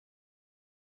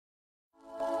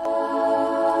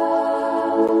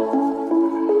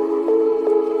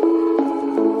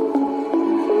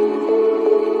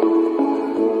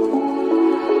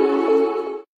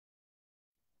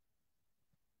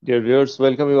Dear viewers,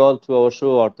 welcome you all to our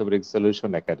show, Orthopaedic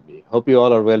Solution Academy. Hope you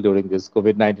all are well during this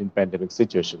COVID-19 pandemic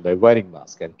situation by wearing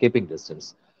masks and keeping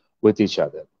distance with each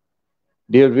other.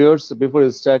 Dear viewers, before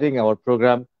starting our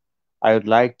program, I would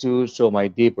like to show my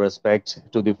deep respect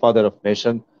to the father of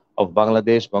nation of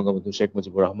Bangladesh, Bangabandhu Sheikh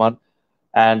Mujibur Rahman,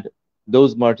 and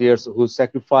those martyrs who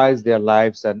sacrificed their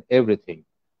lives and everything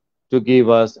to give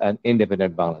us an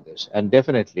independent Bangladesh. And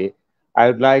definitely, I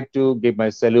would like to give my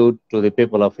salute to the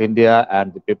people of India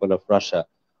and the people of Russia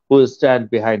who stand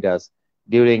behind us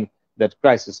during that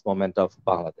crisis moment of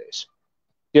Bangladesh.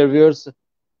 Dear viewers,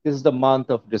 this is the month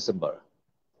of December.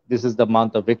 This is the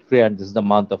month of victory and this is the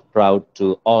month of proud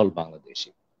to all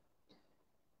Bangladeshi.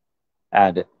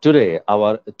 And today,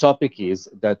 our topic is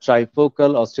the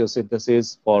trifocal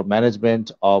osteosynthesis for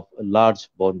management of large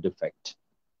bone defect.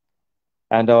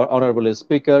 And our honorable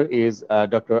speaker is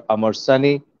Dr. Amar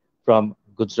Soni from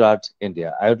Gujarat,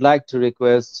 India. I would like to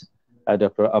request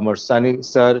Dr. Amar Soni,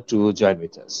 sir, to join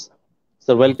with us.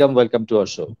 So welcome to our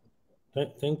show.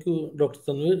 Thank you, Dr.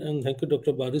 Tanvir, and thank you,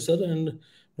 Dr. Bari, sir, and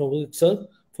Novodik, sir,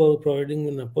 for providing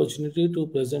an opportunity to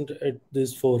present at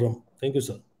this forum. Thank you,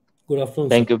 sir. Good afternoon,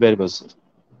 Thank you very much.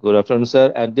 Good afternoon,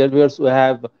 sir. And dear viewers, we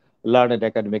have learned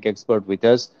academic expert with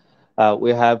us.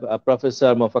 We have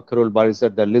Professor Mofakharul Bari, sir,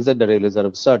 the legendary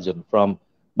reserve surgeon from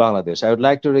Bangladesh. I would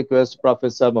like to request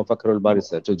Professor Mofakharul Bari,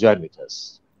 sir, to join with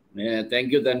us.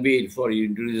 Thank you, Tanvir, for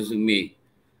introducing me.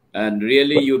 And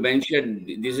really, you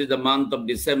mentioned this is the month of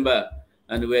December,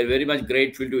 and we are very much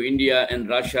grateful to India and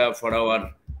Russia for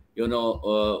our,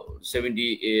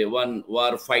 71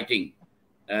 war fighting.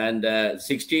 And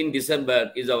 16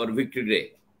 December is our victory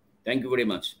day. Thank you very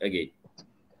much again.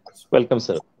 Welcome,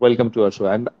 sir. Welcome to our show.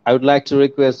 And I would like to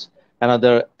request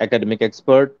another academic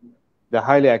expert, the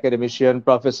highly academician,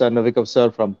 Professor Novikov, sir,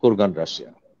 from Kurgan,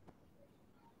 Russia.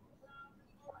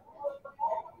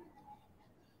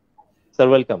 Sir,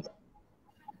 welcome.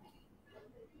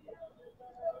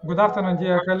 Good afternoon,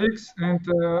 dear colleagues. And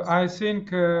I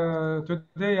think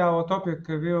today our topic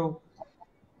will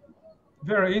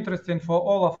be very interesting for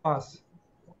all of us.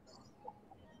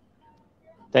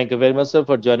 Thank you very much, sir,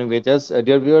 for joining with us.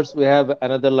 Dear viewers, we have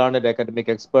another learned academic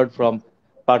expert from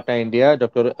Patna, India,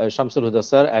 Dr. Shamsul Huda,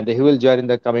 sir, and he will join in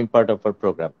the coming part of our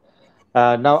program.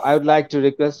 Now, I would like to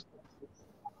request,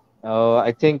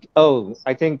 I think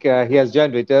he has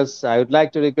joined with us. I would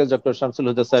like to request Dr.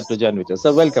 Shamsul Huda, sir, to join with us.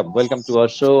 So welcome to our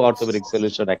show, Orthopaedic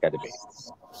Solution Academy.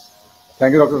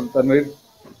 Thank you, Dr. Tanvir.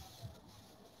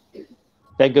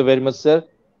 Thank you very much, sir.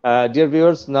 Dear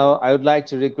viewers, now I would like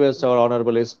to request our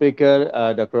honorable speaker,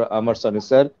 Dr. Amar Soni,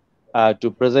 sir,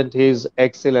 to present his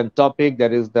excellent topic,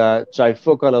 that is the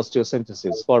trifocal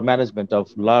osteosynthesis for management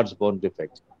of large bone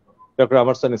defect. Dr.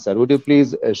 Amar Soni, sir, would you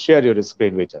please share your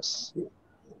screen with us?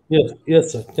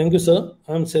 Yes, sir. Thank you, sir.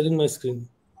 I'm sharing my screen.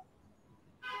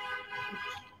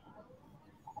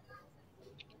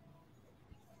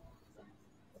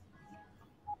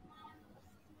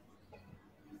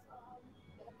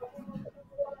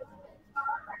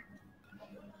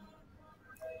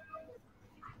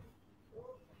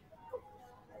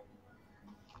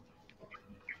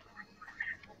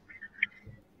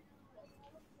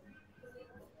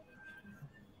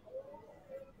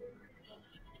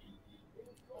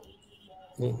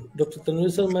 Dr.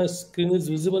 Tanvir, sir, my screen is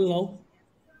visible now?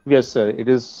 Yes, sir. It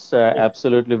is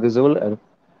absolutely visible.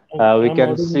 We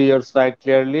can see your slide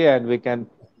clearly and we can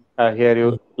hear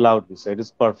you loudly. So it is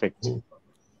perfect.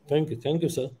 Thank you,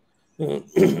 sir.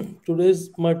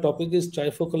 My topic is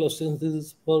trifocal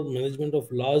osteosynthesis for management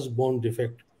of large bone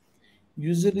defect.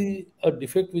 Usually, a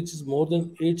defect which is more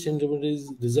than 8 centimeters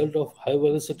is result of high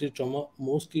velocity trauma.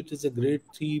 Mostly, it is a grade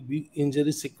 3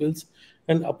 injury sequence,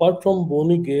 and apart from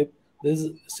bony gap, there is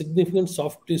significant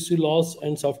soft tissue loss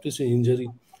and soft tissue injury.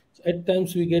 At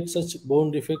times, we get such bone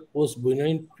defect post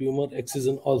benign tumor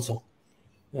excision also.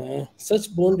 Such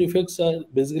bone defects are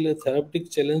basically a therapeutic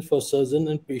challenge for surgeon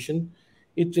and patient.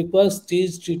 It requires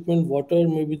staged treatment, whatever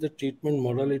may be the treatment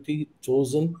modality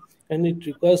chosen, and it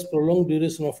requires prolonged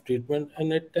duration of treatment,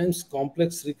 and at times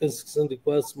complex reconstruction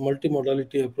requires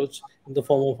multimodality approach in the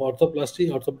form of orthoplasty,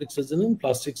 orthopedic surgeon, and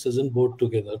plastic surgeon both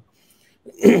together.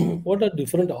 What are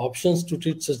different options to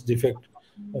treat such defect?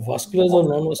 Vascular or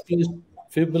non-vascular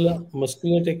fibula,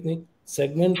 muscular technique,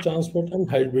 segment transport, and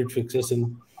hybrid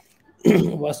fixation.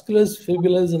 Vascular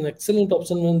fibula is an excellent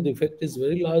option when the defect is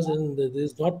very large and there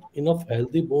is not enough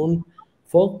healthy bone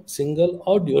for single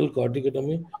or dual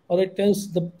corticotomy, or at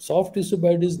times the soft tissue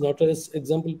bed is not as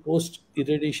example post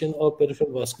irradiation or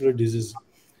peripheral vascular disease.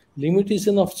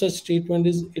 Limitation of such treatment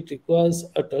is it requires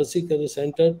a tertiary care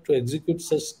center to execute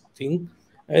such thing,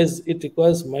 as it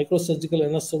requires microsurgical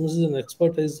anastomosis and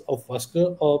expertise of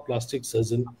vascular or plastic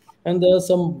surgeon, and there are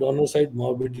some donor side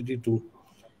morbidity too.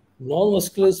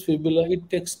 Non-vascular fibula, it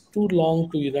takes too long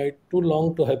to unite, too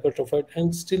long to hypertrophy,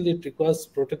 and still it requires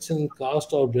protection in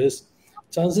cast or brace.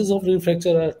 Chances of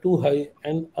refracture are too high,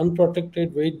 and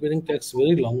unprotected weight bearing takes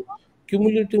very long.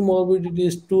 Cumulative morbidity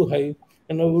is too high,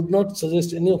 and I would not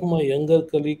suggest any of my younger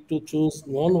colleagues to choose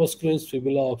non-vascular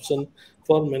fibula option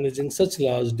for managing such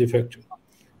large defect.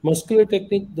 Muscular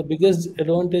technique, the biggest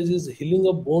advantage is healing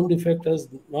of bone defect as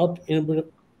not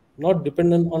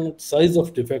dependent on its size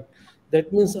of defect.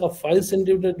 That means a 5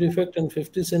 centimeter defect and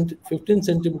 15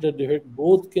 centimeter defect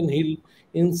both can heal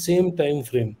in same time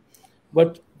frame.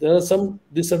 But there are some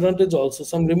disadvantages also,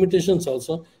 some limitations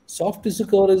also. Soft tissue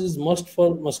coverage is must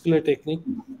for muscular technique.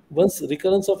 Once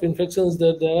recurrence of infection is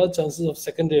there, there are chances of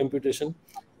secondary amputation.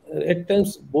 At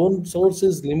times, bone source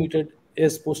is limited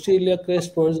as posterior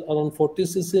crest provides around 40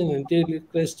 cc and anterior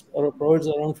crest provides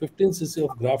around 15 cc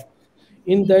of graft.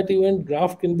 In that event,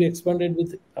 graft can be expanded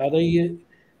with RIA,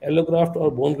 allograft,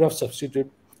 or bone graft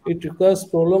substitute. It requires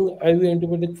prolonged IV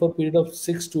antibiotic for a period of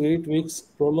 6 to 8 weeks,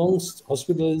 prolonged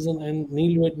hospitalization, and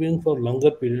nil weight bearing for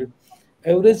longer period.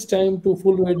 Average time to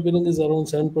full weight bearing is around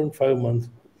 7.5 months.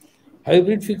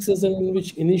 Hybrid fixation, in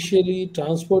which initially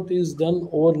transport is done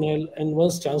over nail, and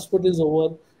once transport is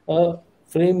over, a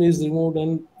frame is removed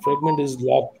and fragment is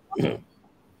locked.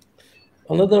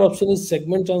 Another option is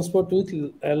segment transport with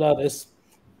LRS.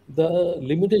 The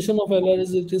limitation of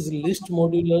LRS, it is least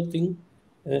modular thing.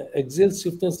 Axial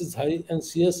stiffness is high and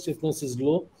shear stiffness is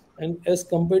low. And as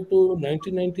compared to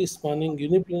 1990 spanning,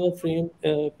 uniplanar frame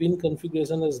pin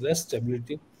configuration has less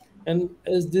stability. And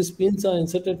as these pins are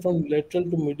inserted from lateral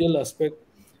to medial aspect,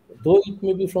 though it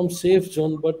may be from safe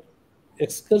zone, but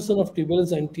excursion of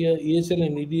tibialis anterior, EHL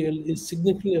and EDL is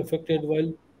significantly affected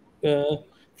while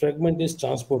fragment is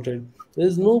transported. There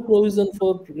is no provision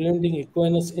for preventing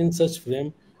equinus in such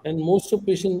frame, and most of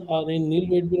patients are in nil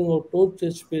weight bearing or toe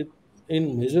touch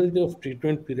in majority of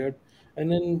treatment period.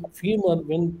 And in femur,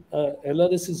 when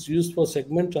LRS is used for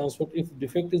segment transport, if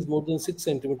defect is more than 6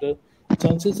 centimeter,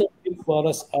 chances of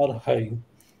varus are high.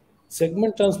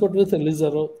 Segment transport with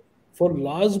Elizaro, for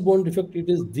large bone defect, it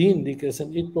is the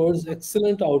indication. It provides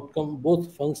excellent outcome,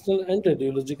 both functional and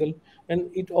radiological,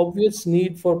 and it obviates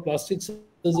need for plastic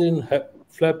surgery in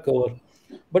flap cover.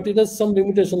 But it has some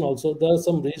limitation also. There are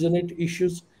some regenerate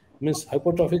issues, means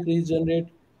hypertrophic regenerate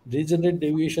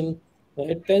deviation.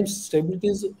 At times, stability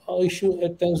is an issue.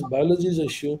 At times, biology is an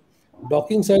issue.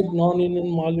 Docking side non-union,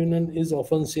 malunion is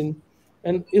often seen.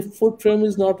 And if foot frame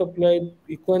is not applied,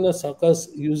 equinus occurs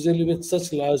usually with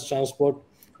such large transport,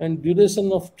 and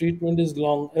duration of treatment is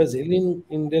long, as healing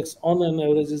index on an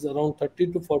average is around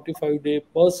 30 to 45 days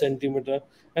per centimeter,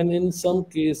 and in some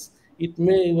case it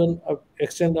may even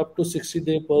extend up to 60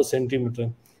 days per centimeter.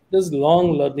 There's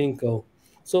long learning curve.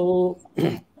 So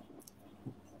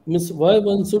means why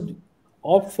one should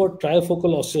opt for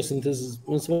trifocal osteosynthesis,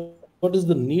 means what is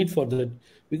the need for that?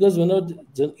 Because whenever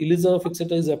the Elizara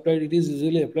fixator is applied, it is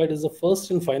usually applied as the first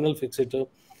and final fixator,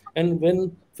 and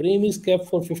when frame is kept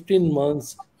for 15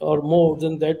 months or more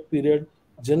than that period,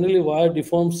 generally wire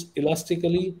deforms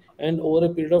elastically, and over a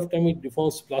period of time it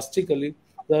deforms plastically.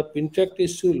 The pintract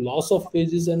issue, loss of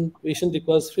pages, and patient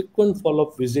requires frequent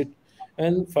follow-up visit.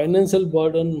 And financial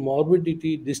burden,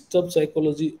 morbidity, disturbed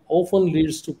psychology often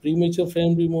leads to premature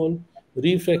frame removal,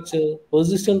 refracture,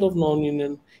 persistent of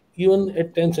non-union, even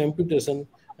at times amputation,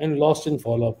 and lost in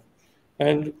follow-up.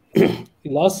 And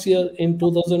last year in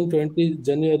 2020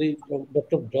 January,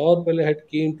 Dr. Dor Pele had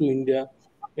came to India,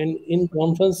 and in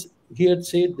conference he had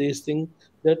said this thing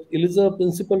that Elizabeth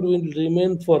principle will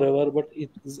remain forever, but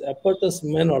its apparatus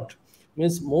may not.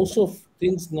 Means most of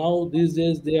things now these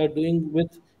days they are doing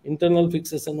with internal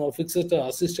fixation or fixator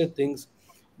assisted things,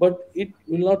 but it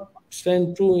will not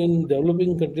stand true in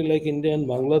developing country like India and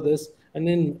Bangladesh. And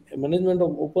in management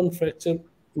of open fracture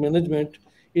management,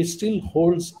 it still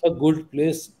holds a good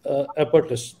place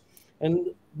apparatus. And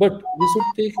but we should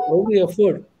take every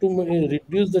effort to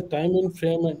reduce the time in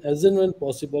frame and as and when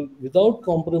possible without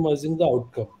compromising the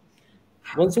outcome.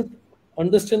 One should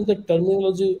understand the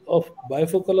terminology of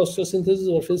bifocal osteosynthesis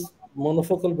versus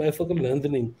monofocal bifocal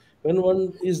lengthening. When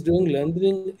one is doing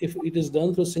lengthening, if it is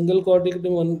done through single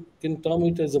corticotomy, one can term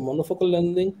it as a monofocal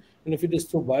lengthening, and if it is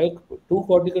through two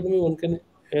corticotomy, one can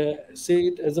say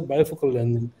it as a bifocal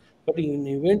lengthening. But in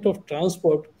event of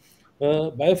transport,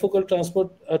 bifocal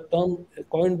transport, a term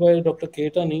coined by Dr.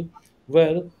 Keitani,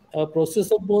 where a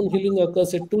process of bone healing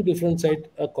occurs at two different sites.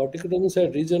 A corticotomy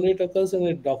site regenerate occurs and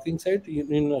a docking site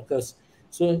union occurs.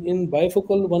 So in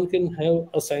bifocal, one can have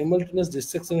a simultaneous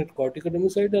dissection at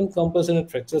corticotomy site and compression at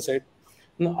fracture site.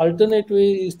 An alternate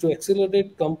way is to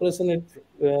accelerate compression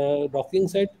at docking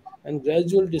site and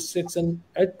gradual dissection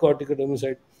at corticotomy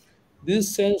site.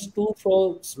 This stands true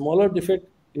for smaller defect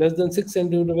less than 6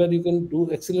 centimeter where you can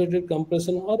do accelerated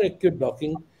compression or acute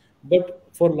docking. But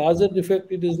for larger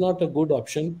defect, it is not a good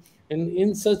option. And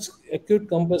in such acute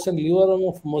compression, lever arm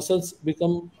of muscles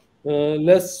become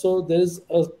less, so there is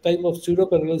a type of pseudo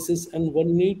paralysis, and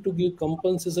one need to give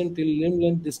compensation till limb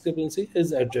length discrepancy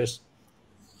is addressed.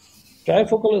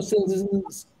 Trifocal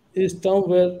osteosynthesis is term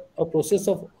where a process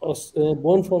of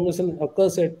bone formation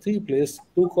occurs at three places,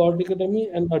 two corticotomy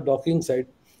and a docking site.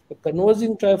 A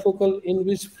converging trifocal in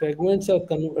which fragments are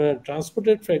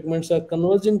transported fragments are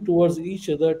converging towards each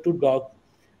other to dock,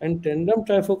 and tandem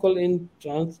trifocal in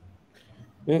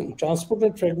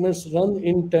transported fragments run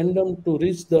in tandem to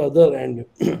reach the other end.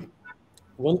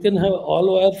 One can have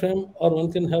all wire frame or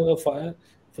one can have a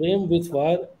frame with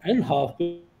wire and half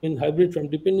pin hybrid frame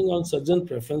depending on surgeon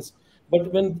preference.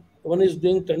 But when one is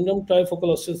doing tandem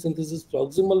trifocal osteosynthesis,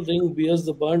 proximal ring bears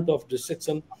the brunt of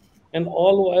dissection, and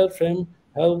all wire frame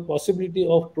have possibility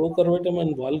of procurvatum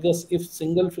and valgus if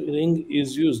single ring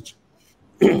is used.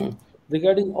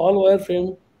 Regarding all wire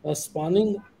frame,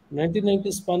 spanning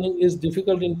 1990 spanning is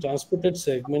difficult in transported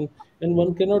segment, and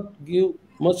one cannot give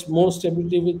much more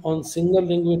stability on single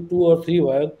ring with 2 or 3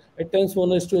 wire. At times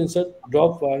one has to insert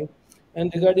drop wire. And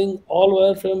regarding all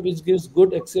wire frame which gives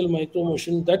good axial micro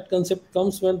motion, that concept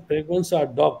comes when fragments are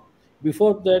docked.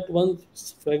 Before that,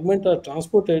 once fragments are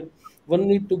transported, one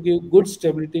need to give good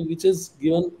stability, which is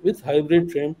given with hybrid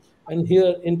frame. And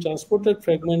here in transported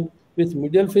fragment with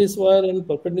medial face wire and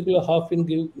perpendicular half pin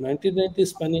give 1990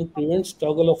 spanning prevents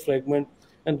toggle of fragment,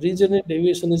 and regional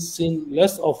deviation is seen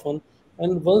less often.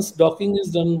 And once docking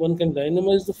is done, one can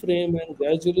dynamize the frame and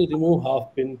gradually remove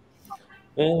half pin.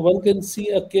 One can see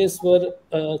a case where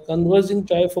converging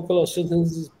trifocal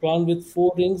osteosynthesis is planned with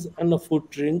 4 rings and a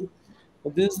foot ring.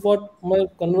 This is what my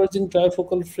converging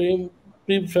trifocal frame,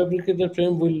 prefabricated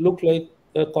frame will look like.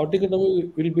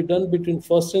 Corticotomy will be done between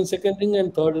first and second ring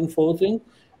and third and fourth ring,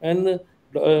 and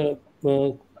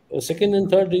second and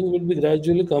third ring will be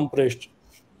gradually compressed.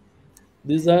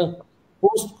 These are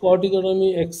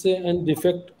post-corticotomy X-ray and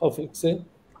defect of X-ray,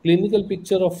 clinical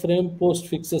picture of frame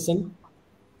post-fixation.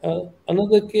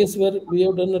 Another case where we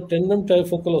have done a tandem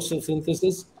trifocal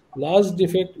osteosynthesis, large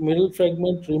defect, middle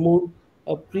fragment removed,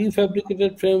 a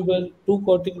prefabricated frame where two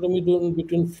corticotomy done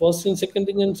between first and second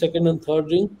ring and second and third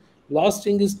ring. Last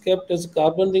ring is kept as a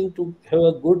carbon ring to have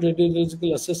a good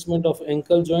radiological assessment of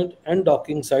ankle joint and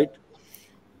docking site.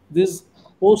 This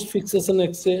post-fixation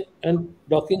X-ray and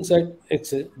docking site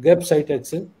X-ray, gap site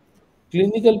X-ray.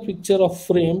 Clinical picture of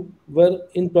frame where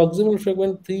in proximal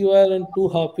fragment 3 wire and 2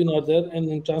 half pin are there, and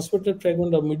in transported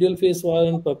fragment a medial face wire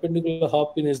and perpendicular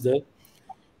half pin is there.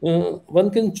 One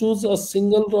can choose a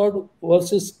single rod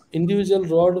versus individual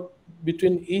rod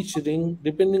between each ring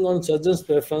depending on surgeon's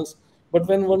preference. But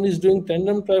when one is doing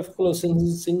tandem trifocal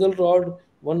single rod,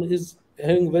 one is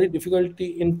having very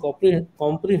difficulty in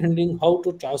comprehending how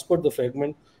to transport the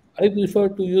fragment. I prefer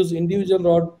to use individual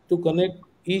rod to connect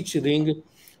each ring.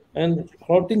 And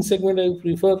floating segment, I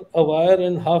prefer a wire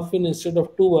and half pin instead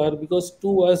of 2 wire because 2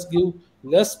 wires give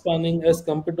less spanning as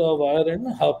compared to a wire and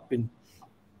a half pin.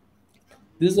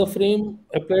 This is a frame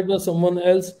applied by someone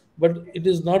else, but it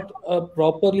is not a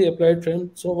properly applied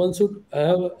frame. So one should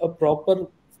have a proper,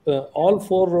 all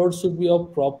 4 rods should be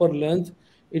of proper length.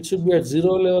 It should be at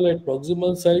 0 level at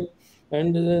proximal side,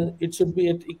 and it should be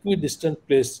at equidistant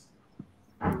place.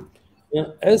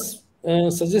 As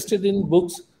suggested in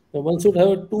books, one should have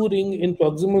a 2 ring in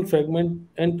proximal fragment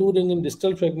and 2 ring in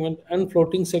distal fragment, and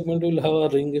floating segment will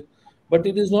have a ring. But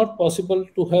it is not possible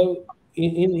to have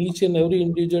in each and every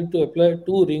individual to apply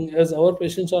 2 ring, as our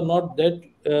patients are not that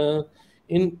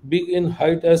big in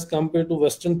height as compared to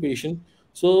Western patient.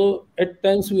 So at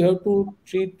times we have to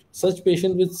treat such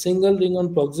patient with single ring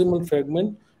on proximal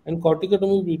fragment, and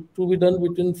corticotomy to be done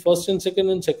between first and second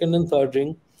and third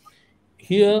ring.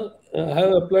 Here I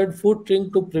have applied foot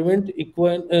ring to prevent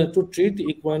to treat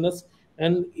equinus,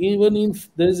 and even if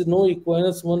there is no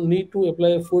equinus, one need to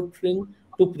apply a foot ring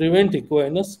to prevent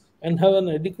equinus and have an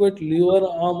adequate lever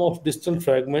arm of distal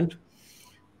fragment.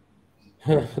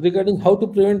 Regarding how to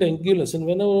prevent angulation,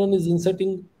 whenever one is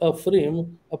inserting a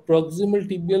frame, a proximal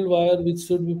tibial wire which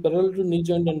should be parallel to knee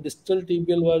joint and distal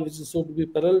tibial wire which should be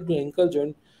parallel to ankle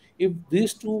joint, if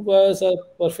these 2 wires are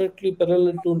perfectly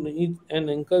parallel to knee and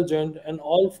ankle joint and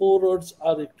all 4 rods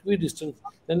are equidistant,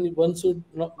 then one should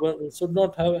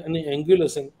not have any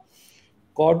angulation.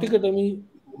 Corticotomy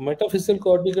metaphyseal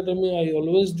corticotomy I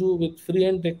always do with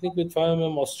freehand technique with 5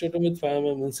 mm, osteotomy with 5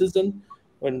 mm incision.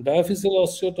 When diaphyseal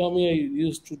osteotomy I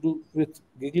used to do with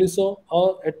Gigliso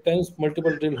or at times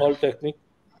multiple drill hole technique.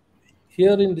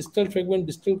 Here in distal fragment,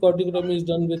 distal corticotomy is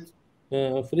done with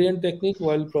freehand technique,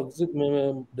 while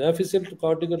diaphyseal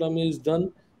corticotomy is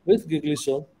done with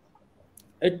Gigliso.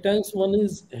 At times, one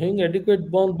is having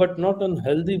adequate bone but not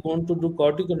unhealthy bone to do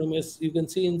corticotomy. As you can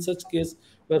see in such case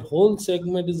where whole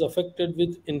segment is affected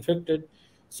with infected.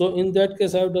 So in that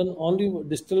case, I have done only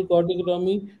distal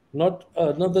corticotomy, not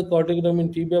another corticotomy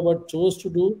in tibia, but chose to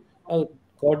do a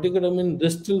corticotomy in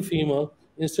distal femur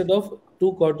instead of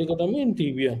two corticotomy in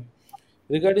tibia.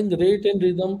 Regarding the rate and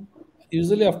rhythm,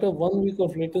 usually after 1 week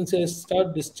of latency, I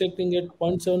start dissecting at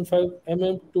 0.75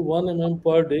 mm to 1 mm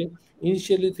per day,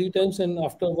 initially 3 times, and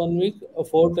after 1 week,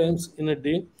 4 times in a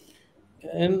day.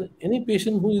 And any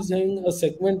patient who is having a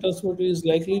segment transport is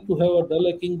likely to have a dull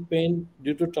aching pain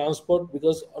due to transport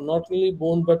because not only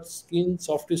bone but skin,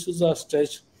 soft tissues are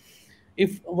stretched.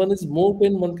 If one is more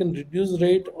pain, one can reduce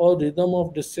rate or rhythm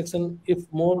of dissection.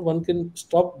 If more, one can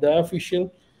stop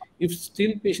diaphyseal. If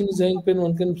still patient is having pain,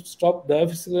 one can stop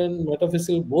diaphyseal and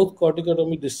metaphyseal, both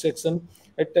corticotomy dissection.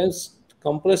 At times,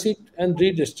 compress it and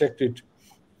re-distract it.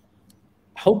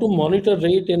 How to monitor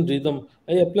rate and rhythm?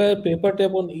 I apply a paper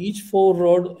tape on each 4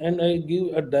 rod and I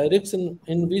give a direction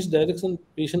in which direction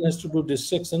patient has to do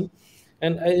dissection,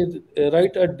 and I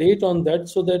write a date on that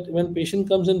so that when patient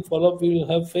comes in follow up, we will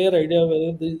have fair idea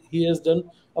whether he has done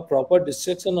a proper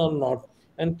dissection or not.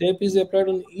 And tape is applied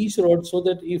on each rod so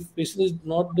that if patient is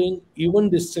not doing even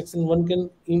dissection, one can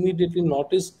immediately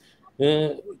notice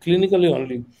clinically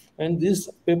only. And these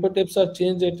paper tapes are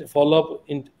changed at follow up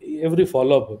in every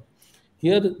follow up.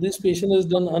 Here, this patient has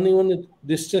done uneven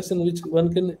dissection, which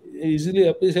one can easily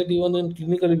appreciate even in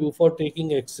clinically before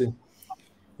taking X-ray.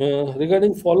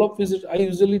 Regarding follow-up visit, I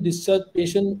usually discharge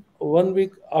patient 1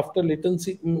 week after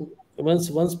latency.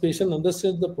 Once patient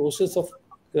understands the process of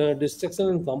dissection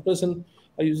and compression,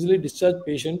 I usually discharge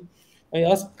patient. I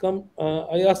ask them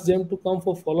to come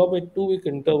for follow-up at 2 week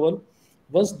interval.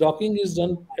 Once docking is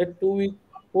done at 2 week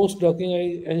post docking,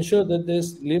 I ensure that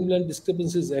this limb length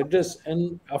discrepancy is addressed,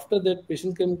 and after that,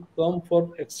 patient can come for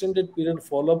extended period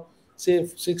follow-up, say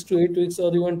 6 to 8 weeks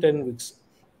or even 10 weeks.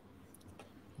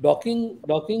 Docking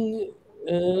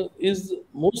is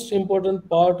most important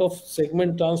part of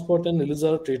segment transport and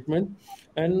laser treatment,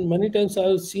 and many times I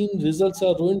have seen results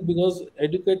are ruined because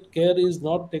adequate care is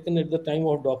not taken at the time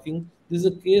of docking. This is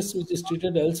a case which is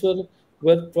treated elsewhere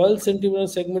where 12 centimeter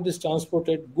segment is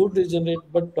transported, good regenerate,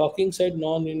 but docking side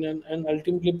non-in, and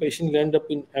ultimately patient end up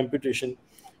in amputation.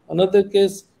 Another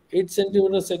case, 8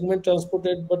 centimeter segment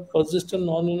transported but persistent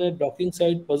non-in docking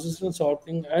side, persistent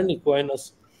shortening and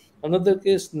equinus. Another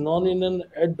case, non-in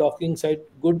at docking site,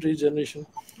 good regeneration.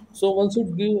 So one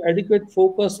should give adequate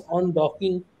focus on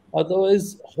docking,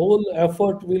 otherwise whole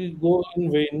effort will go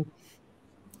in vain.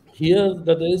 Here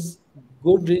there is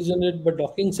good regenerate, but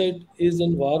docking site is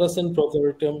in varus and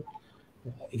procuratum.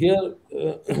 Here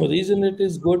regenerate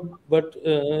is good, but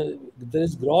there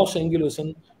is gross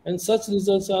angulation, and such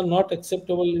results are not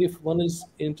acceptable if one is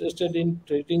interested in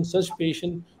treating such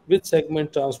patient with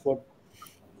segment transport.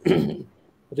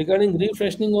 Regarding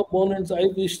refreshing of bone ends, I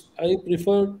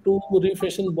prefer to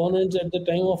refreshen bone ends at the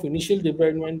time of initial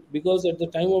debridement because at the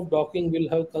time of docking we'll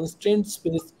have constrained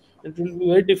space. It will be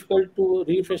very difficult to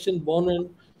refreshen bone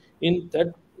end in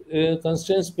that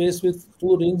constrained space with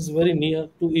two rings very near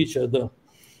to each other.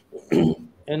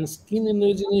 And skin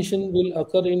invagination will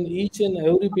occur in each and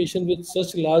every patient with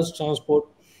such large transport.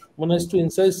 One has to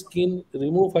incise skin,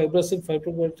 remove fibrous and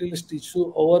fibrocartilage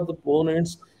tissue over the bone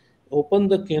ends, open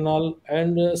the canal,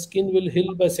 and skin will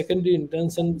heal by secondary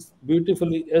intention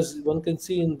beautifully, as one can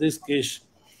see in this case.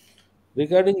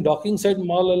 Regarding docking side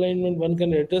malalignment, one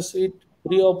can address it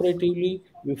preoperatively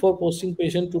before posting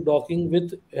patient to docking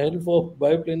with help of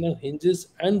biplanar hinges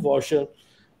and washer.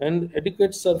 And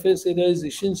adequate surface area is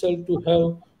essential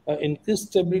to have increased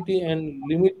stability and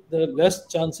limit the less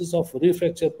chances of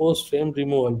refracture post frame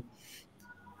removal.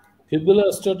 Fibular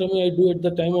osteotomy I do at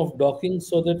the time of docking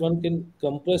so that one can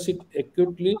compress it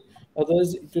acutely.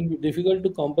 Otherwise, it will be difficult to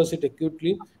compress it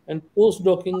acutely. And post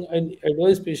docking, I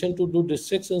advise patient to do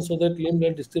dissection so that limb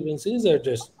length discrepancy is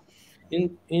addressed.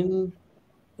 In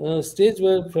stage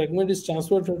where fragment is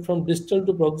transferred from distal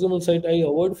to proximal site, I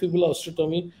avoid fibular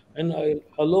osteotomy and I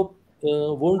allow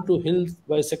wound to heal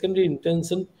by secondary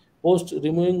intention post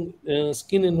removing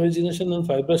skin invagination and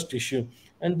fibrous tissue.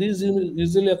 And this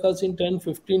usually occurs in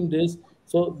 10-15 days.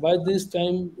 So by this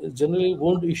time, generally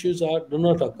wound issues do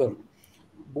not occur.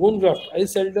 Bone graft. I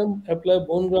seldom apply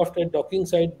bone graft at docking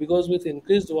site because with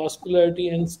increased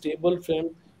vascularity and stable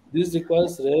frame, this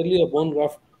requires rarely a bone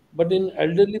graft. But in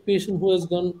elderly patient who has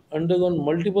undergone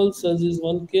multiple surgeries,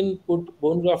 one can put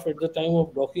bone graft at the time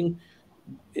of docking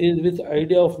with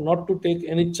idea of not to take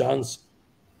any chance.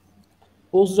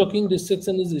 Post-docking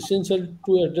dissection is essential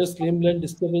to address limb-line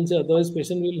discrepancy, otherwise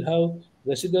patient will have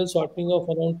residual shortening of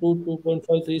around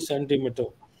 2.53 centimeter.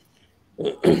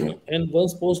 And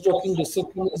once post-docking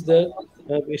dissection is there,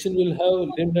 patient will have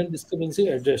limb-line discrepancy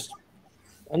addressed.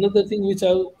 Another thing which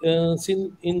I've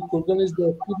seen in Kurgan is they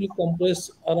actively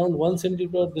compress around 1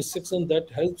 centimeter dissection that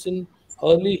helps in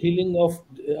early healing of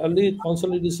early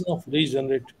consolidation of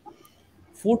regenerate.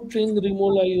 Foot ring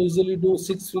removal, I usually do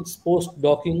 6 weeks post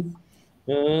docking.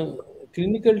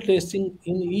 Clinical testing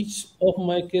in each of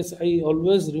my case, I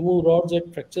always remove rods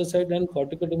at fracture site and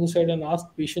corticotomy site and ask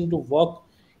patient to walk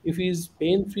if he is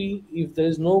pain free. If there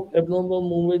is no abnormal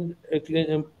movement,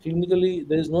 clinically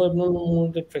there is no abnormal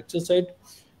movement at fracture site,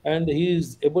 and he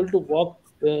is able to walk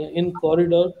in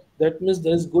corridor. That means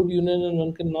there is good union, and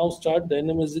one can now start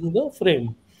dynamizing the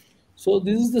frame. So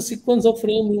this is the sequence of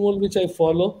frame removal which I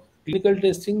follow. Clinical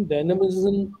testing,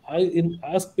 dynamism,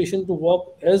 ask patient to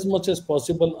walk as much as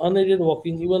possible, unaided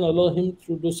walking, even allow him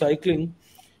to do cycling,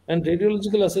 and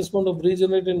radiological assessment of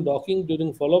regenerate and docking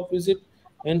during follow-up visit,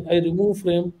 and I remove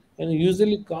frame, and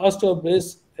usually cast or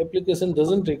brace application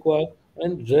doesn't require,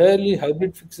 and rarely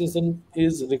hybrid fixation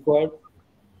is required.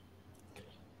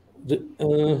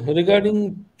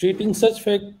 Regarding treating such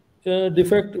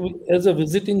defect as a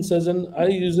visiting surgeon, I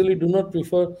usually do not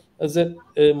prefer as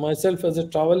myself as a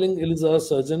traveling ELISA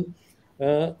surgeon.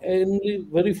 In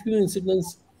very few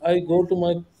incidents, I go to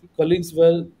my colleagues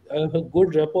where I have a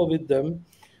good rapport with them,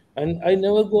 and I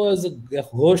never go as a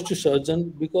ghost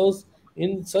surgeon because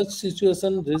in such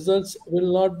situation results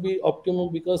will not be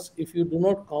optimum, because if you do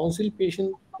not counsel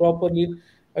patient properly,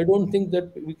 I don't think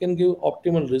that we can give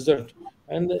optimal result.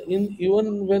 And in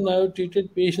even when I have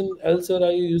treated patient elsewhere,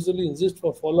 I usually insist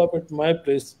for follow-up at my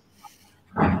place.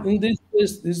 In this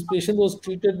case, this patient was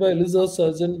treated by ELISA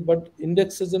surgeon, but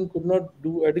index surgeon could not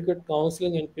do adequate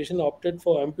counseling, and patient opted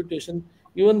for amputation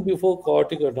even before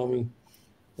corticotomy.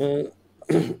 Uh,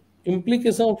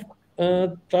 Implication of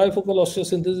trifocal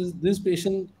osteosynthesis. This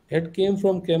patient had came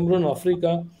from Cameroon,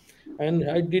 Africa, and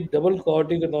I did double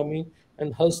corticotomy,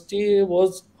 and her stay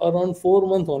was around 4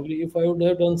 months only. If I would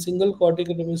have done single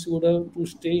corticotomy, she would have to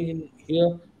stay in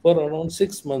here for around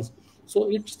 6 months. So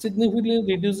it significantly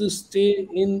reduces stay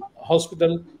in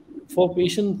hospital for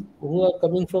patients who are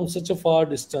coming from such a far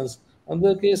distance.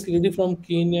 Another case, lady from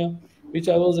Kenya, which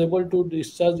I was able to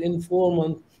discharge in 4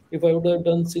 months. If I would have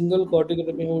done single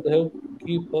corticotomy, I would have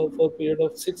keep her for a period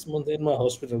of 6 months in my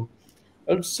hospital.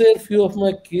 I would say a few of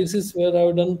my cases where I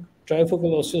have done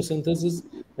trifocal osteosynthesis,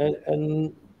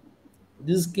 and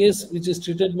this case, which is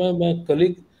treated by my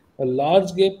colleague, a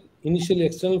large gap, initially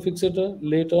external fixator,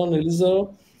 later on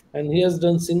Elizaro, and he has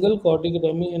done single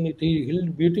corticotomy, and he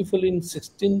healed beautifully in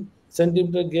 16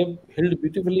 centimeter gap, healed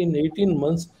beautifully in 18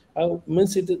 months. I have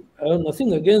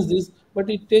nothing against this, but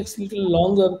it takes little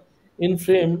longer in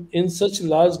frame in such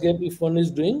large gap if one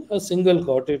is doing a single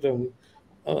corticotomy.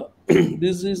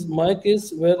 This is my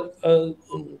case where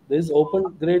there is open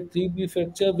grade 3B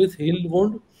fracture with healed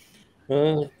wound.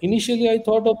 Initially, I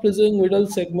thought of preserving middle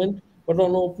segment, but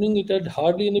on opening it had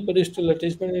hardly any pedestal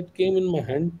attachment. It came in my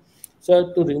hand, so I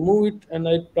had to remove it, and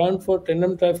I planned for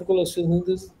tandem trifocal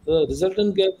osteosynthesis. The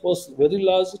resultant gap was very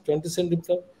large, 20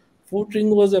 centimeter. Foot ring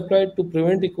was applied to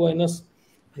prevent equinus.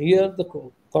 Here, the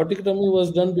corticotomy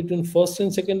was done between first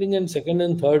and second ring and second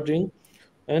and third ring,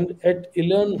 and at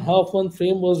 11.5 one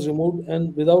frame was removed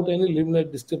and without any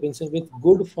limb-like disturbance with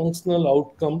good functional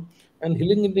outcome, and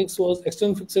healing index was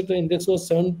external fixator index was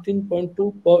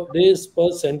 17.2 days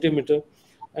per centimeter,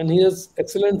 and he has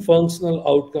excellent functional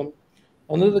outcome.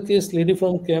 Another case, lady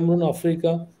from Cameroon,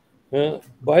 Africa,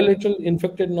 bilateral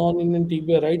infected non-Indian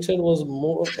TBI, right side was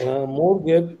more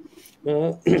gap.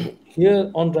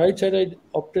 Here on right side, I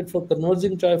opted for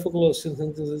converging trifocal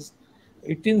osteosynthesis,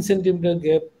 18 centimeter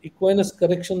gap, equinus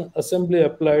correction assembly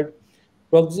applied,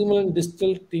 proximal and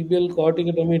distal tibial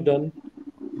corticotomy done,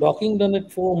 docking done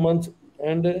at 4 months,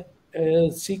 and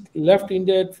she left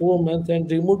India at 4 months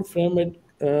and removed frame at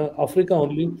Africa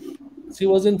only. She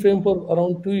was in frame for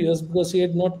around 2 years because she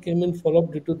had not came in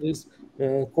follow-up due to this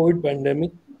COVID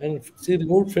pandemic, and she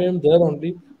removed frame there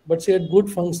only. But she had good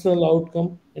functional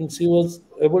outcome, and she was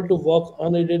able to walk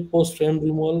unaided post frame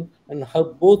removal, and her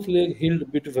both leg healed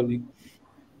beautifully.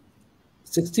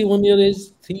 61 year age,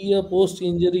 3 year post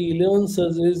injury, 11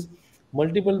 surgeries,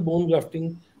 multiple bone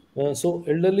grafting. So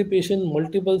elderly patient,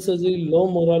 multiple surgery, low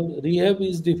morale, rehab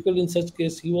is difficult in such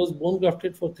case. He was bone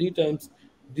grafted for 3 times,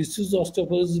 disease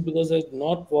osteoporosis because of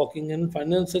not walking, and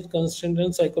financial constraint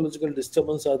and psychological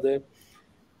disturbance are there.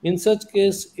 In such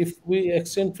case, if we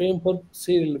extend frame for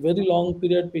say very long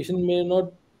period, patient may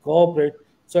not cooperate.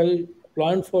 So I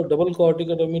planned for double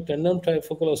corticotomy, tendon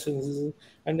trifocal osteosynthesis,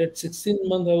 and at 16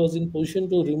 months I was in position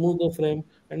to remove the frame,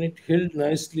 and it healed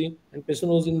nicely, and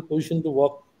patient was in position to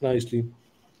walk nicely.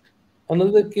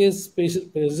 Another case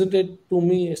patient presented to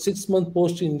me 6 months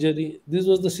post injury. This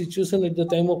was the situation at the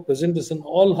time of presentation.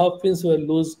 All half pins were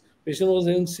loose. Patient was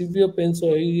having severe pain,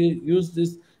 so I used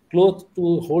this cloth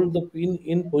to hold the pin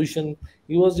in position.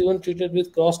 He was even treated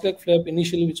with cross leg flap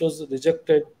initially, which was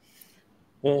rejected.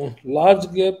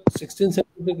 Large gap, 16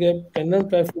 centimeter gap, tendon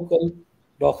trifocal,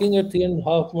 docking at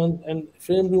 3.5 months, and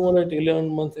frame removal at 11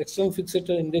 months. External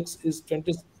fixator index is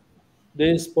 20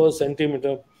 days per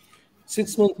centimeter.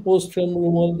 6 months post frame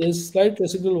removal, there is slight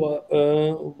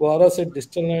residual varus at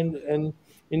distal end and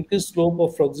increased slope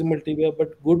of proximal tibia,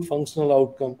 but good functional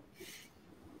outcome.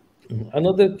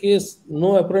 Another case,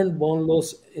 no apparent bone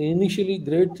loss. Initially,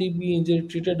 grade 3B injury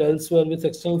treated elsewhere with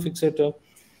external fixator.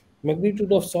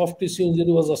 Magnitude of soft tissue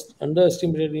injury was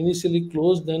underestimated. Initially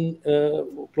closed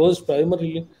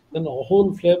primarily, then a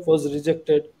whole flap was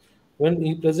rejected. When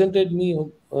he presented me,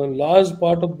 a large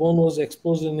part of bone was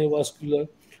exposed in avascular.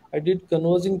 I did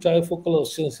converging trifocal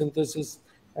osteosynthesis,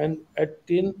 and at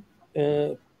 10,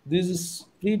 this is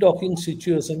pre-docking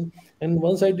situation. And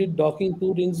once I did docking,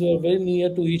 two rings were very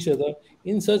near to each other.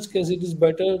 In such case, it is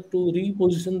better to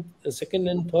reposition a second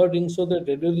and third ring so that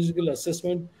radiological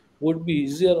assessment would be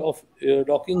easier of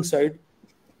docking side.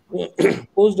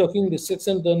 Post-docking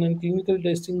dissection done and clinical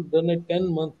testing done at 10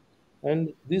 months,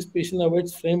 and this patient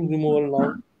awaits frame removal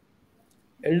now.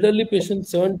 Elderly patient,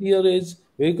 70-year age,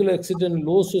 vehicle accident,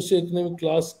 low socioeconomic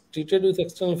class, treated with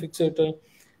external fixator,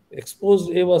 exposed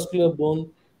avascular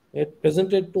bone. It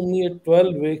presented to me at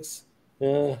 12 weeks.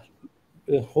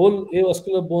 Whole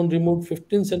avascular bone removed,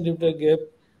 15 centimeter gap,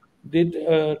 did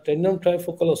tendon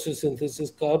trifocal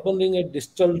osteosynthesis, carbon ring at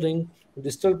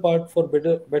distal part for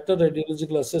better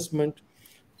radiological assessment,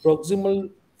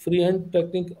 proximal freehand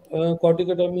technique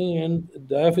corticotomy and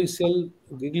diaphyseal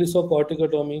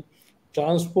corticotomy,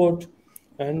 transport,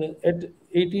 and at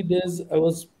 80 days I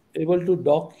was able to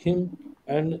dock him,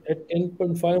 and at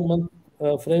 10.5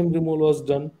 month frame removal was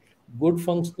done. Good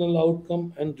functional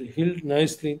outcome and healed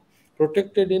nicely.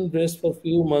 Protected in breast for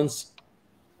few months.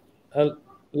 uh,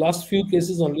 Last few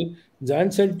cases only,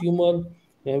 giant cell tumor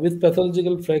with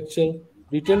pathological fracture,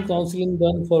 detailed counseling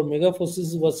done for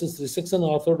megaphosis versus resection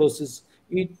orthodosis.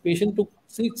 Each patient took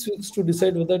 6 weeks to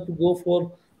decide whether to go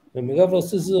for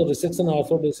megaphosis or resection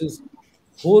orthodosis.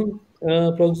 Whole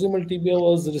proximal tibia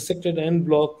was resected and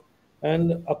blocked,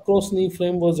 and across knee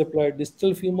frame was applied.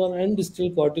 Distal femur and distal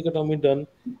corticotomy done.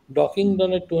 Docking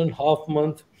done at 2.5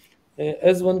 months.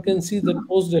 As one can see that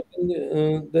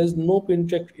post-docking, there is no pin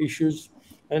check issues.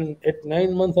 And at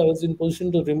 9 months, I was in position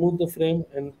to remove the frame,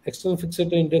 and external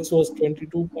fixator index was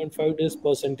 22.5 days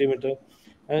per centimeter.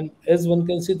 And as one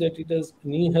can see that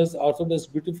knee has orthodox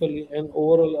beautifully, and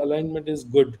overall alignment is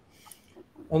good.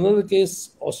 Another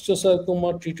case,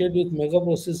 osteosarcoma treated with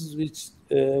megaprosthesis, which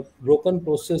broken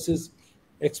prosthesis,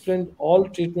 explained all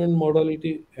treatment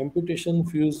modality, amputation,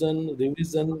 fusion,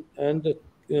 revision, and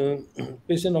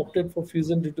patient opted for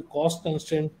fusion due to cost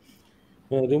constraint.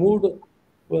 Removed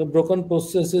broken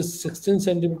prosthesis, 16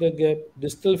 centimeter gap,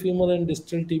 distal femur and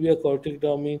distal tibia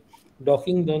corticotomy,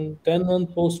 docking done,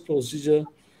 10-month post procedure,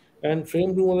 and frame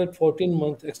removal at 14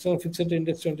 months, external fixator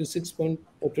index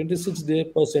 26 day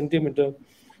per centimeter.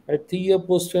 At 3 year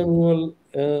post frame removal,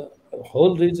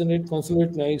 whole regenerate,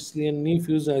 consolidate nicely, and knee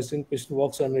fuse nicely, and patient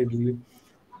walks unaidedly.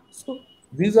 So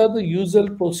these are the usual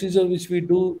procedure which we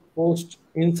do post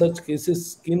in such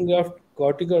cases: skin graft,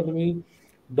 corticotomy,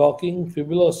 docking,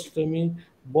 fibulostomy.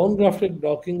 Bone grafted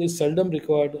docking is seldom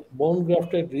required. Bone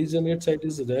grafted regenerate site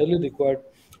is rarely required.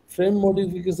 Frame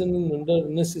modification in under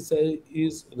anesthesia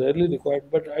is rarely required,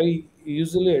 but I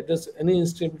usually address any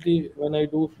instability when I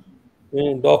do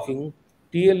docking.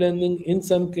 TL landing in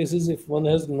some cases if one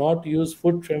has not used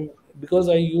foot frame, because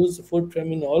I use foot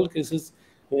frame in all cases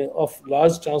of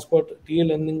large transport. TL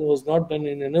landing was not done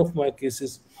in any of my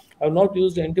cases. I have not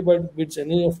used antibiotic bits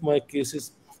in any of my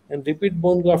cases, and repeat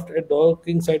bone graft at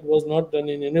docking site was not done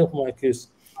in any of my case.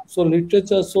 So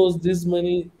literature shows these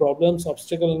many problems,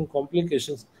 obstacles, and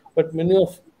complications, but many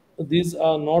of these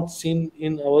are not seen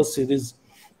in our series.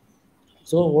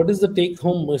 So, what is the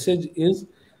take-home message is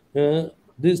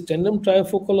this tandem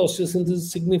trifocal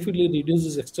osteosynthesis significantly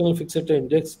reduces external fixator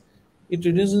index. It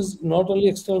reduces not only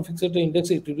external fixator index,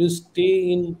 it reduces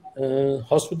stay in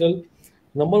hospital.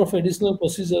 Number of additional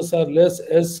procedures are less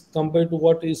as compared to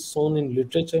what is shown in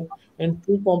literature, and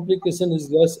true complication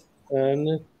is less,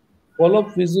 and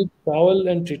follow-up visit, travel,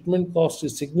 and treatment cost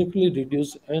is significantly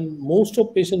reduced, and most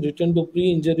of patients return to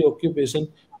pre-injury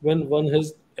occupation when one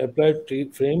has applied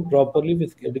frame properly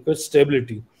with adequate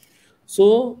stability.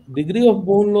 So, degree of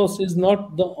bone loss is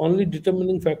not the only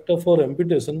determining factor for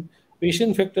amputation.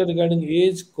 Patient factor regarding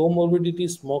age, comorbidity,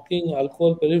 smoking,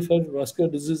 alcohol, peripheral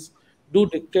vascular disease do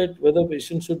dictate whether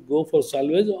patient should go for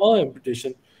salvage or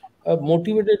amputation. A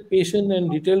motivated patient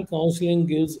and detailed counseling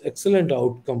gives excellent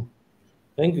outcome.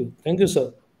 Thank you. Thank you,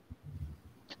 sir.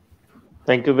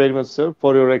 Thank you very much, sir,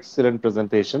 for your excellent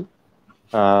presentation.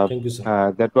 Thank you,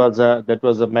 sir. That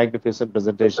was a magnificent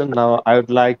presentation. Now, I would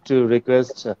like to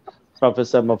request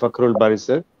Professor Mofakrul Bari,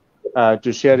 sir,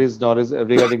 to share his knowledge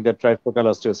regarding the trifocal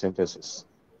osteosynthesis.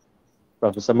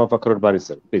 Professor Mofakrul Bari,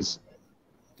 sir, please.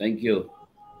 Thank you.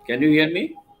 Can you hear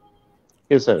me?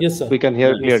 Yes, sir. Yes, sir. We can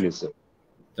hear clearly, sir.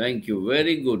 Thank you.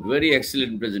 Very good. Very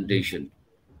excellent presentation.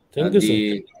 Thank you,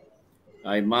 sir.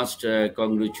 I must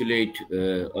congratulate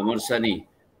Amar Soni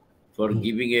for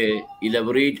giving a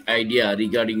elaborate idea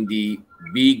regarding the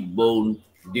big bone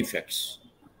defects.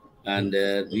 And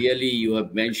really, you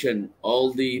have mentioned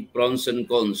all the pros and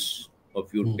cons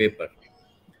of your paper.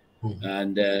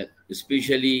 And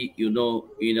especially, you know,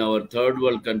 in our third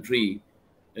world country,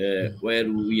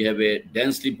 where we have a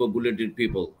densely populated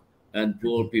people and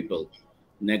poor people,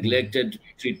 neglected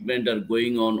treatment are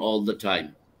going on all the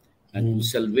time. And to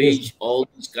salvage all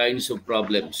these kinds of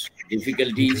problems,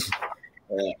 difficulties,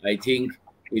 I think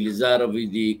Ilizarov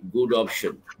is the good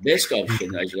option, best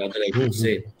option, I should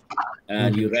say.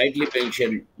 And you rightly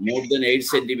mentioned more than 8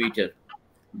 centimeter.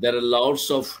 There are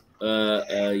lots of,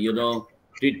 you know,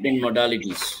 treatment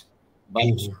modalities.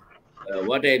 But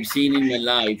what I've seen in my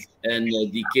life and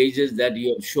the cases that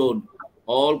you have shown,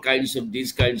 all kinds of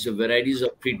these kinds of varieties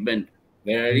of treatment,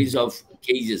 varieties of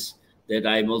cases that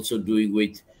I'm also doing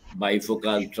with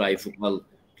bifocal, trifocal.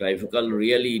 Trifocal,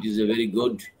 really, it is a very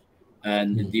good.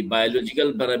 And the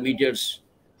biological parameters,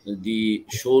 the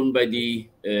shown by the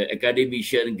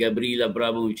academician Gabriel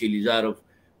Abramovich Ilizarov,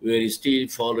 we are still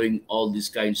following all these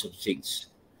kinds of things.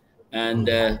 And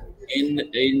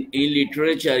in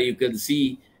literature, you can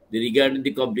see regarding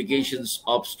the complications,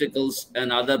 obstacles,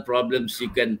 and other problems. You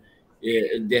can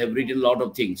they have written a lot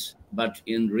of things, but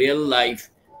in real life,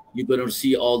 you cannot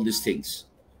see all these things.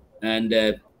 And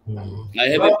I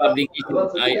have a publication.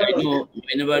 I know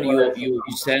whenever you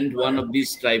send one of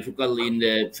these trifocal in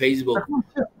Facebook,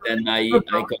 then I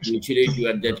congratulate you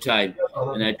at that time.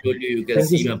 And I told you can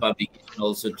see my publication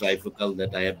also trifocal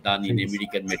that I have done in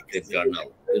American Medical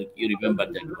Journal. You remember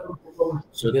that one.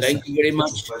 So thank you very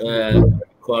much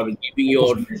for giving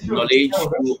your knowledge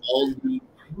to all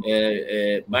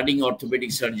the budding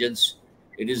orthopedic surgeons.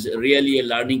 It is really a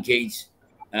learning case,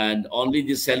 and only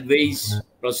the salvage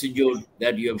procedure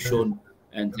that you have shown.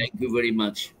 And thank you very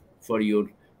much for your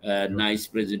nice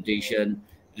presentation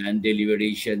and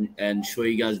deliberation and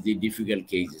showing us the difficult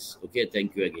cases. Okay,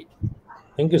 thank you again.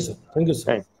 Thank you, sir. Thank you,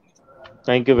 sir.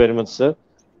 Thank you very much, sir,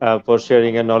 for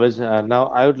sharing your knowledge. Now,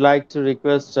 I would like to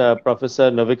request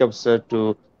Professor Novikov, sir,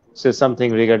 to say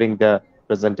something regarding the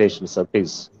presentation, sir,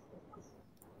 please.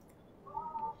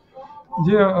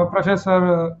 Dear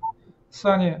Professor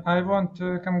Soni, I want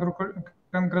to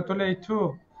congratulate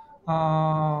you,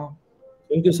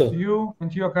 Thank you, sir. You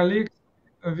and your colleagues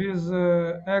with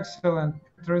excellent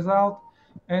result.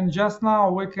 And just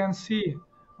now we can see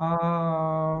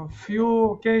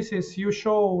few cases you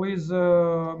show with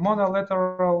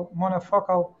monolateral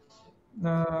monofocal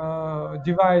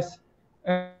device,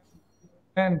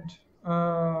 and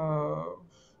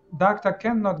doctor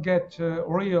cannot get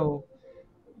real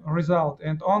result,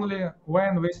 and only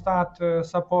when we start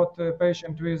support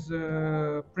patient with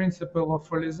principle of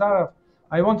Ilizarov.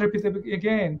 I won't repeat it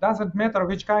again. Doesn't matter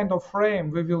which kind of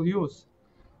frame we will use.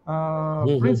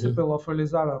 Principle of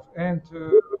Ilizarov, and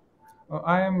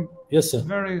I am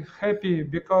very happy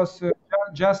because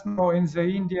just now in the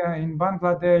India, in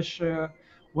Bangladesh,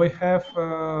 we have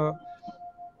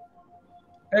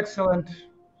excellent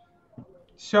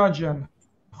surgeon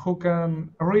who can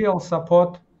real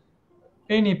support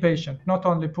any patient, not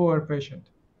only poor patient,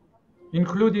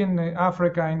 including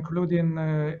Africa, including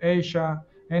Asia.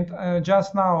 And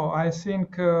just now, I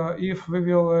think if we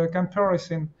will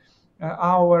comparison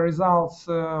our results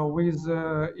with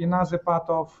another part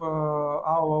of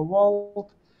our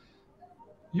world,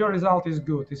 your result is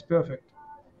good, it's perfect.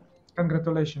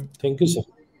 Congratulations. Thank you, sir.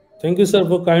 Thank you, sir,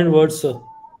 for kind words, sir.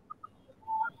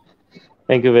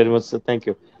 Thank you very much, sir. Thank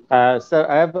you. Sir,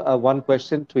 I have one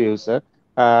question to you, sir.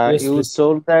 Yes, You please.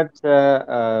 told that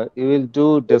you will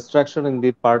do destruction in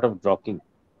the part of docking,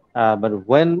 but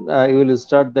when you will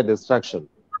start the destruction?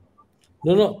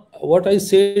 No, no. What I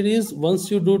said is once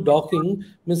you do docking,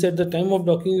 means at the time of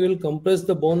docking, you will compress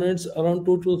the bone ends around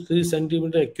 2 to 3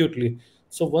 centimeter acutely.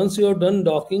 So once you are done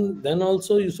docking, then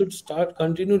also you should start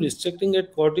continue restricting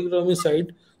at corticotomy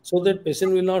side so that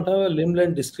patient will not have a limb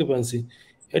length discrepancy.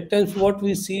 At times, what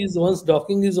we see is once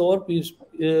docking is over,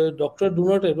 doctor do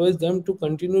not advise them to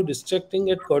continue restricting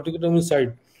at corticotomy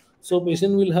side. So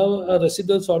patient will have a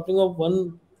residual shortening of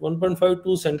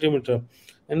 1.52 centimeter,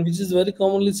 and which is very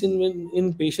commonly seen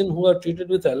in patients who are treated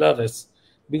with LRS,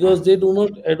 because they do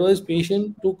not advise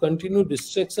patient to continue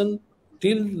distraction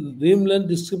till limb length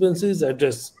discrepancy is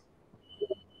addressed.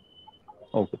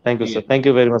 Okay, thank you, sir. Yeah. Thank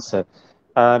you very much, sir.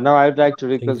 Now, I'd like to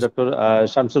Thank request you. Dr.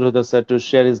 Shamsul Huda, sir, to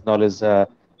share his knowledge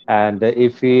and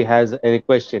if he has any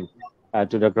question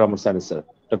to Dr. Amar Sani, sir.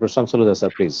 Dr. Shamsul Huda, sir,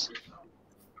 please.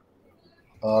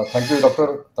 Thank you,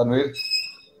 Dr. Tanvir.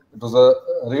 It was a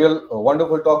real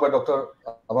wonderful talk by Dr.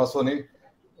 Amar Soni.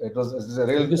 It is a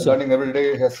real Thank you, sir. learning every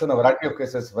day. He has seen a variety of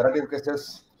cases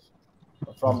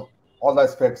from all the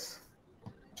aspects,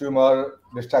 tumor,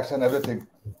 distraction, everything.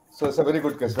 So it's a very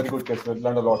good case, very good case. We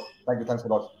learned a lot. Thank you. Thanks a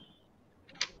lot.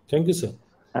 Thank you, sir.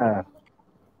 Uh,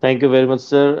 Thank you very much,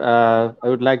 sir. I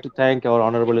would like to thank our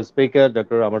honorable speaker,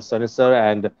 Dr. Amar Sani, sir,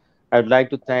 and I would like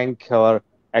to thank our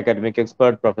academic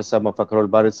expert, Professor Mafakhrul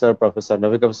Bari, sir, Professor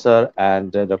Navikam, sir,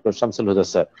 and Dr. Shamsul Huda,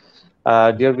 sir.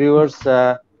 Dear viewers,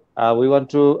 we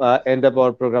want to end up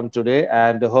our program today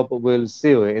and hope we'll see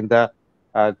you in the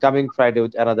coming Friday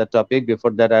with another topic.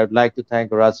 Before that, I would like to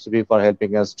thank Raj TV for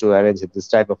helping us to arrange this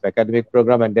type of academic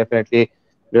program, and definitely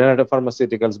Leonardo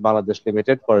Pharmaceuticals Bangladesh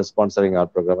Limited for sponsoring our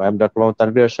program. I am Dr. Mohammad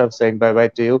Tanvir Ashraf saying bye-bye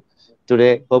to you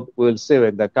today. Hope we'll see you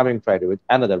in the coming Friday with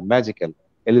another magical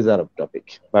Elizarov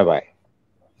topic. Bye-bye.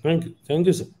 Thank you. Thank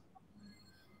you, sir.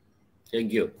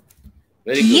 Thank you.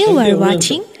 Very good. You Thank you, are everyone,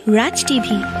 watching Raj TV,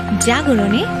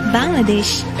 Jagorone,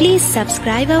 Bangladesh. Please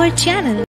subscribe our channel.